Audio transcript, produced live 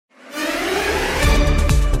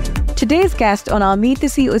Today's guest on our Meet the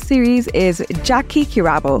CEO series is Jackie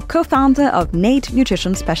Kirabo, co-founder of Nate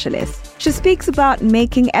Nutrition Specialists. She speaks about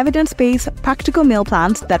making evidence-based, practical meal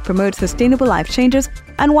plans that promote sustainable life changes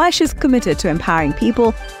and why she's committed to empowering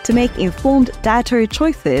people to make informed dietary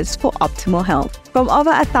choices for optimal health. From over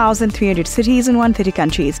 1,300 cities in 130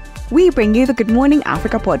 countries, we bring you the Good Morning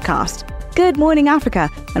Africa podcast. Good morning, Africa,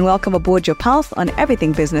 and welcome aboard your pulse on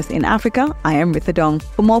everything business in Africa. I am Rithadong.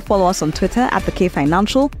 For more, follow us on Twitter at The K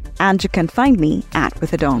Financial, and you can find me at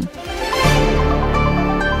Rithadong.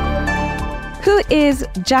 Who is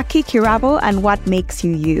Jackie Kirabo and what makes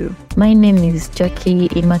you you? My name is Jackie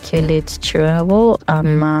Immaculate Kirabo.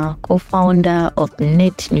 I'm a co-founder of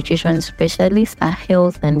Nate Nutrition Specialists, a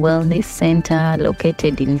health and wellness center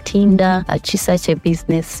located in Tinda, a Chisache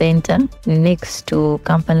business center next to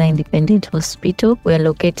Kampala Independent Hospital. We are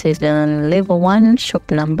located on level 1,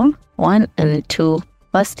 shop number 1 and 2.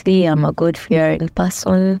 Firstly, I'm a God-fearing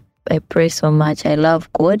person. I pray so much. I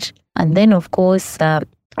love God. And then, of course,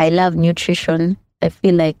 I love nutrition. I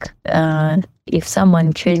feel like if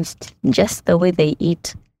someone changed just the way they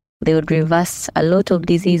eat, they would reverse a lot of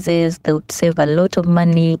diseases, they would save a lot of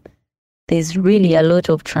money. There's really a lot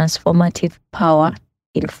of transformative power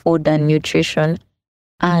in food and nutrition.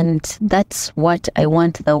 And that's what I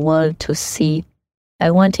want the world to see.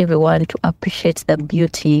 I want everyone to appreciate the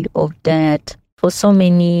beauty of diet. For so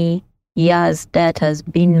many years, diet has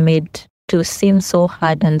been made to seem so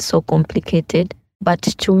hard and so complicated. But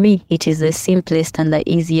to me, it is the simplest and the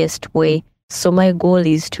easiest way. So my goal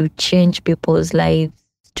is to change people's lives,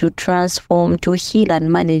 to transform, to heal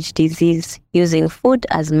and manage disease using food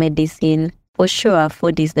as medicine. For sure,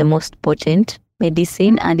 food is the most potent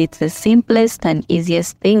medicine and it's the simplest and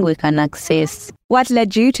easiest thing we can access. What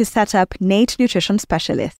led you to set up Nate Nutrition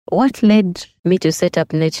Specialists? What led me to set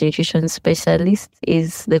up Nate Nutrition Specialists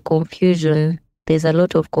is the confusion. There's a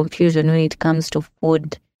lot of confusion when it comes to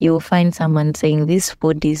food. You'll find someone saying this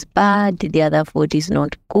food is bad, the other food is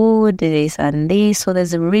not good, this and this. So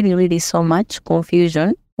there's really so much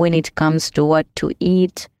confusion when it comes to what to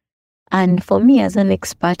eat. And for me as an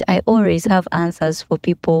expert, I always have answers for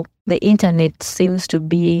people. The internet seems to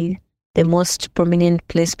be the most prominent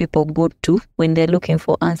place people go to when they're looking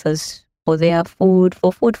for answers for their food,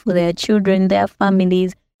 for their children, their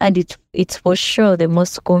families. And it's for sure the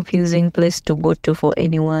most confusing place to go to for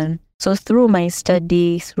anyone. So through my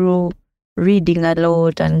study, through reading a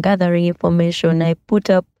lot and gathering information, I put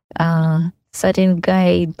up certain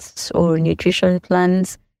guides or nutrition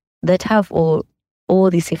plans that have all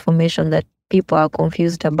this information that people are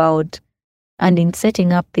confused about. And in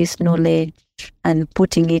setting up this knowledge and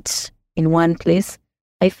putting it in one place,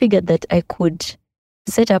 I figured that I could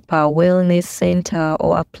set up a wellness center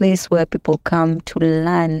or a place where people come to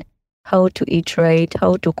learn how to eat right,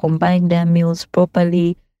 how to combine their meals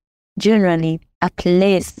properly. Generally, a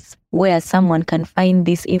place where someone can find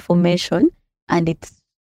this information and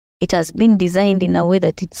it has been designed in a way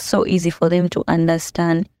that it's so easy for them to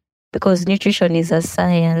understand, because nutrition is a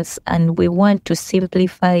science and we want to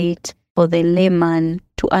simplify it for the layman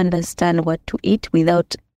to understand what to eat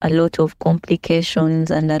without a lot of complications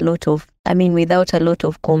and without a lot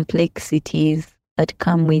of complexities that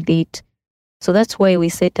come with it. So that's why we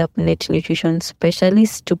set up Nate Nutrition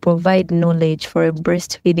Specialists to provide knowledge for a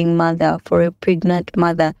breastfeeding mother, for a pregnant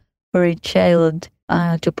mother, for a child,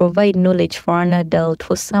 to provide knowledge for an adult,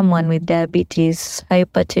 for someone with diabetes,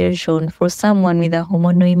 hypertension, for someone with a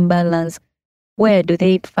hormonal imbalance. Where do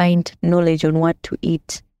they find knowledge on what to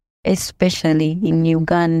eat? Especially in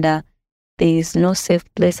Uganda, there is no safe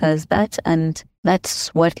place as that, and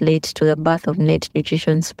that's what led to the birth of Nate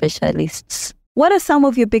Nutrition Specialists. What are some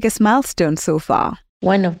of your biggest milestones so far?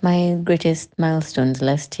 One of my greatest milestones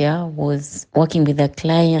last year was working with a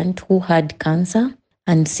client who had cancer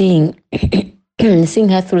and seeing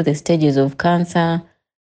her through the stages of cancer.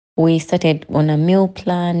 We started on a meal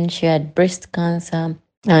plan. She had breast cancer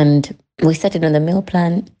and we started on the meal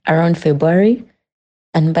plan around February.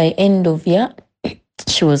 And by end of year,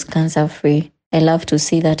 she was cancer-free. I love to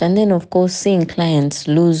see that. And then, of course, seeing clients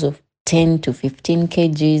lose of 10 to 15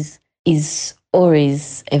 kgs is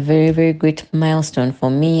always a very great milestone for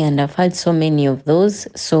me, and I've had so many of those.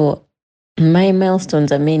 So my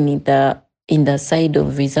milestones are mainly in the side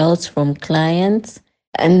of results from clients,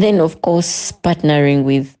 and then of course partnering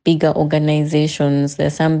with bigger organizations. There are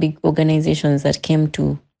some big organizations that came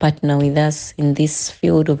to partner with us in this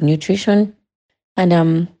field of nutrition, and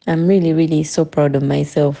I'm really so proud of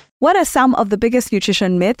myself. What are some of the biggest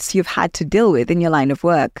nutrition myths you've had to deal with in your line of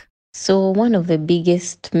work? So one of the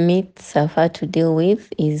biggest myths I've had to deal with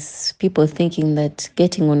is people thinking that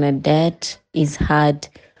getting on a diet is hard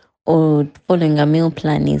or following a meal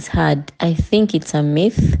plan is hard. I think it's a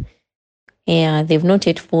myth. Yeah, they've not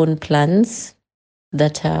yet found plans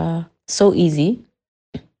that are so easy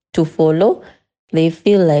to follow. They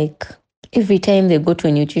feel like every time they go to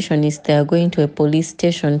a nutritionist, they are going to a police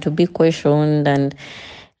station to be questioned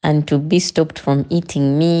and to be stopped from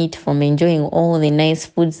eating meat, from enjoying all the nice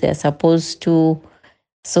foods they're supposed to.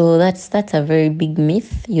 So that's a very big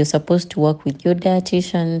myth. You're supposed to work with your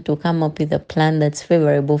dietitian to come up with a plan that's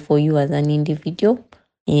favorable for you as an individual.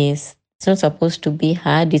 Yes. It's not supposed to be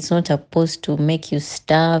hard. It's not supposed to make you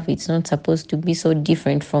starve. It's not supposed to be so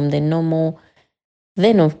different from the normal.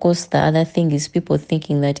 Then, of course, the other thing is people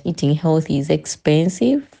thinking that eating healthy is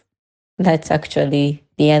expensive. That's actually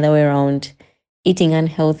the other way around. Eating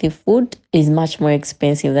unhealthy food is much more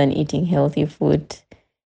expensive than eating healthy food.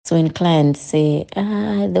 So when clients say,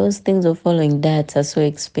 those things of following diets are so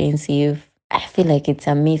expensive, I feel like it's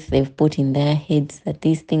a myth they've put in their heads that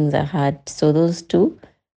these things are hard. So those two,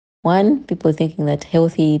 one, people thinking that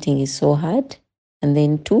healthy eating is so hard. And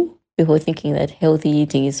then two, people thinking that healthy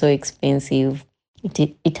eating is so expensive.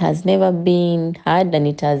 It has never been hard and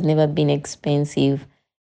it has never been expensive.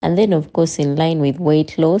 And then, of course, in line with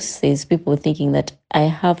weight loss, there's people thinking that I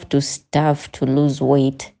have to starve to lose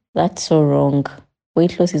weight. That's so wrong.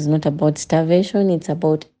 Weight loss is not about starvation, it's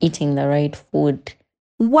about eating the right food.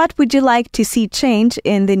 What would you like to see change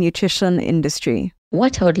in the nutrition industry?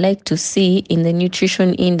 What I would like to see in the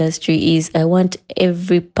nutrition industry is I want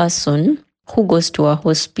every person who goes to a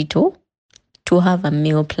hospital to have a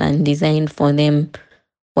meal plan designed for them.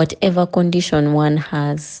 Whatever condition one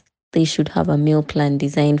has, they should have a meal plan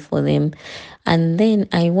designed for them. And then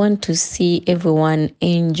I want to see everyone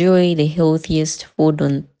enjoy the healthiest food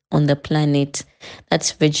on the planet.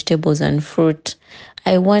 That's vegetables and fruit.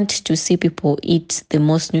 I want to see people eat the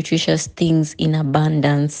most nutritious things in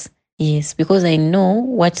abundance. Yes, because I know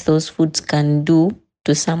what those foods can do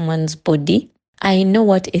to someone's body. I know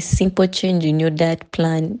what a simple change in your diet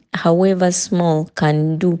plan, however small,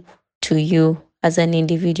 can do to you as an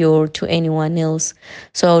individual or to anyone else.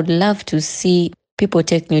 So I would love to see people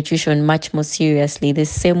take nutrition much more seriously. The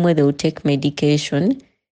same way they would take medication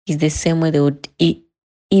is the same way they would eat,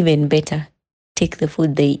 even better, take the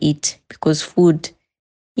food they eat, because food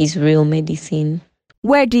is real medicine.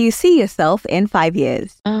 Where do you see yourself in 5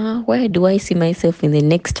 years? Where do I see myself in the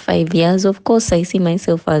next 5 years? Of course, I see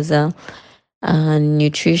myself as a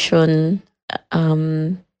nutrition.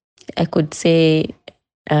 I could say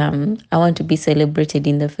I want to be celebrated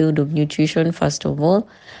in the field of nutrition, first of all.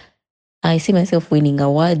 I see myself winning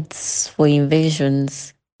awards for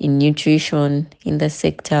inventions in nutrition in the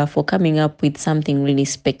sector, for coming up with something really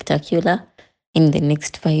spectacular in the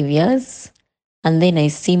next 5 years. And then I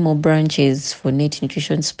see more branches for net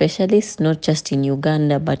nutrition specialists, not just in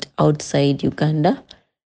Uganda, but outside Uganda,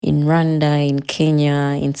 in Rwanda, in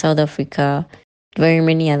Kenya, in South Africa, very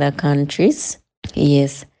many other countries.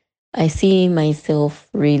 Yes, I see myself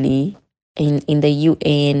really in the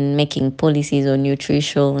UN making policies on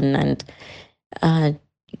nutrition and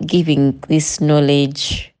giving this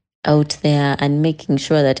knowledge out there and making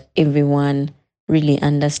sure that everyone really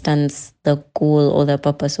understands the goal or the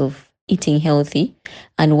purpose of eating healthy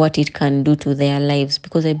and what it can do to their lives,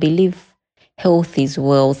 because I believe health is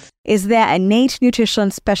wealth. Is there a Nate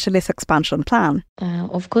Nutrition Specialist expansion plan?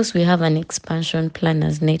 Of course, we have an expansion plan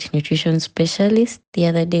as Net Nutrition Specialist. The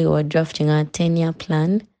other day, we were drafting our 10-year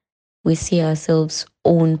plan. We see ourselves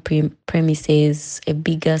own premises, a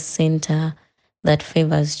bigger center that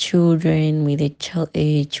favors children with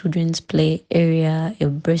a children's play area, a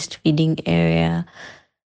breastfeeding area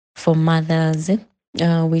for mothers.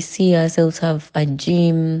 We see ourselves have a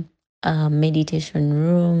gym, a meditation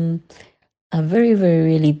room, a very, very,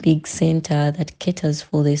 really big center that caters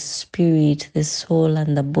for the spirit, the soul,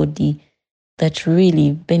 and the body, that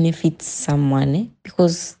really benefits someone,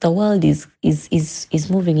 because the world is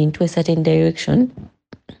moving into a certain direction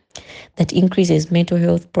that increases mental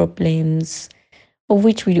health problems, of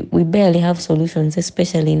which we barely have solutions,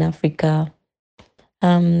 especially in Africa.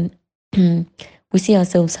 We see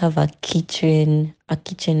ourselves have a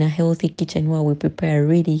healthy kitchen where we prepare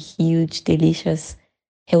really huge, delicious,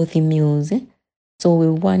 healthy meals. So we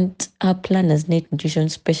want our plan as Net Nutrition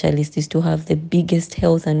Specialists is to have the biggest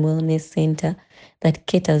health and wellness center that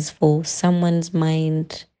caters for someone's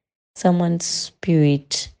mind, someone's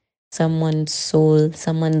spirit, someone's soul,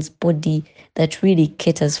 someone's body, that really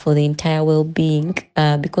caters for the entire well-being,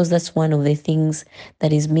 because that's one of the things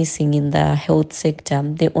that is missing in the health sector.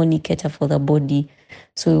 They only cater for the body.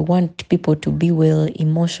 So we want people to be well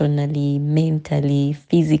emotionally, mentally,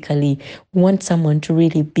 physically. We want someone to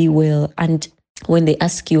really be well. And When they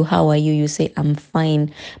ask you, how are you? You say, I'm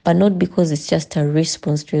fine. But not because it's just a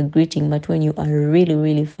response to a greeting, but when you are really,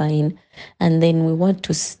 really fine. And then we want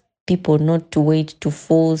people not to wait to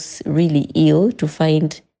fall really ill to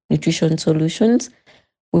find nutrition solutions.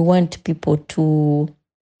 We want people to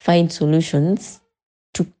find solutions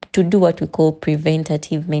to do what we call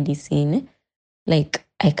preventative medicine. Like,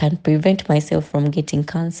 I can prevent myself from getting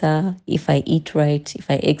cancer if I eat right,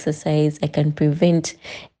 if I exercise. I can prevent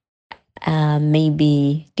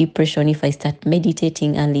maybe depression if I start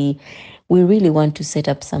meditating early. We really want to set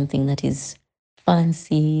up something that is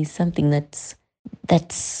fancy, something that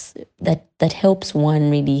helps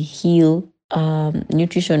one really heal,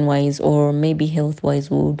 nutrition wise, or maybe health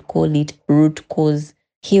wise. We would call it root cause,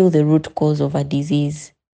 heal the root cause of a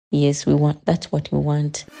disease. Yes, that's what we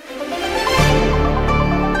want.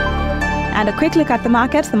 And a quick look at the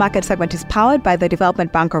markets. The market segment is powered by the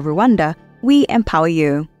Development Bank of Rwanda. We empower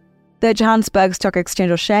you. The Johannesburg Stock Exchange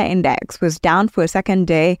All Share Index was down for a second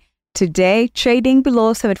day today, trading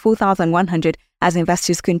below 74,100 as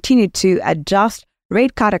investors continued to adjust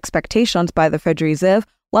rate cut expectations by the Federal Reserve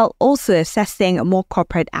while also assessing more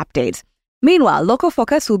corporate updates. Meanwhile, local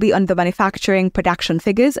focus will be on the manufacturing production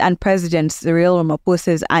figures and President Cyril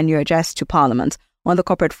Ramaphosa's annual address to Parliament. On the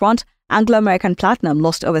corporate front, Anglo-American Platinum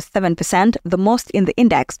lost over 7%, the most in the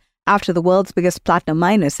index, after the world's biggest platinum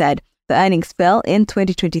miner said the earnings fell in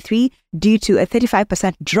 2023 due to a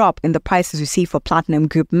 35% drop in the prices received for platinum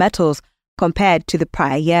group metals compared to the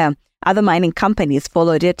prior year. Other mining companies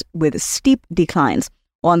followed it with steep declines.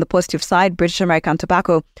 On the positive side, British American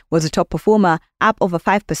Tobacco was a top performer, up over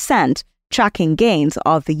 5%, tracking gains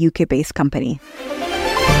of the UK-based company.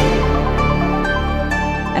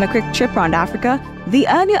 And a quick trip around Africa. The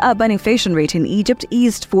earlier urban inflation rate in Egypt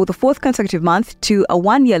eased for the fourth consecutive month to a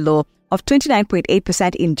one-year low of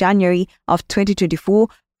 29.8% in January of 2024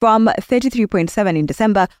 from 33.7% in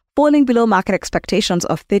December, falling below market expectations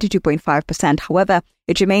of 32.5%. However,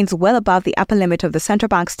 it remains well above the upper limit of the central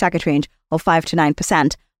bank's target range of 5 to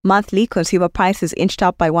 9%. Monthly consumer prices inched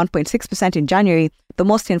up by 1.6% in January, the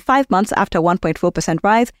most in 5 months after a 1.4%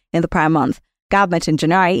 rise in the prior month. Government in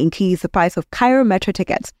January increased the price of Cairo metro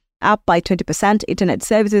tickets, up by 20%, internet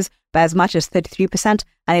services by as much as 33%,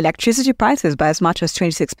 and electricity prices by as much as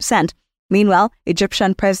 26%. Meanwhile,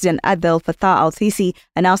 Egyptian President Abdel Fattah al-Sisi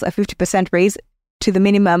announced a 50% raise to the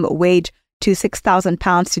minimum wage to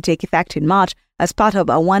 £6,000 to take effect in March as part of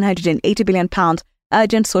a £180 billion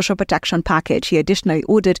urgent social protection package. He additionally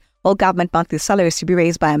ordered all government monthly salaries to be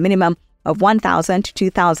raised by a minimum of 1,000 to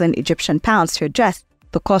 2,000 Egyptian pounds to address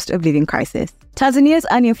the cost of living crisis. Tanzania's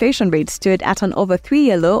annual inflation rate stood at an over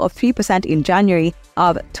 3-year low of 3% in January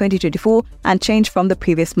of 2024 and changed from the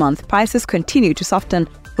previous month. Prices continue to soften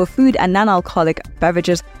for food and non-alcoholic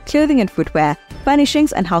beverages, clothing and footwear,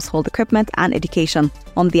 furnishings and household equipment, and education.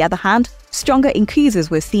 On the other hand, stronger increases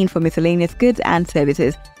were seen for miscellaneous goods and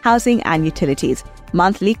services, housing and utilities.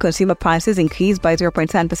 Monthly consumer prices increased by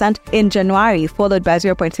 0.7% in January, followed by a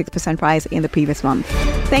 0.6% rise in the previous month.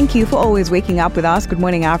 Thank you for always waking up with us. Good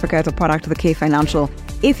Morning Africa is a product of the K Financial.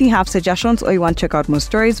 If you have suggestions or you want to check out more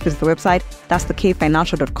stories, visit the website. That's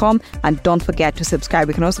thekfinancial.com. And don't forget to subscribe.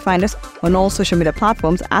 You can also find us on all social media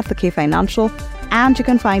platforms at the K Financial. And you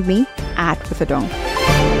can find me at Withadong.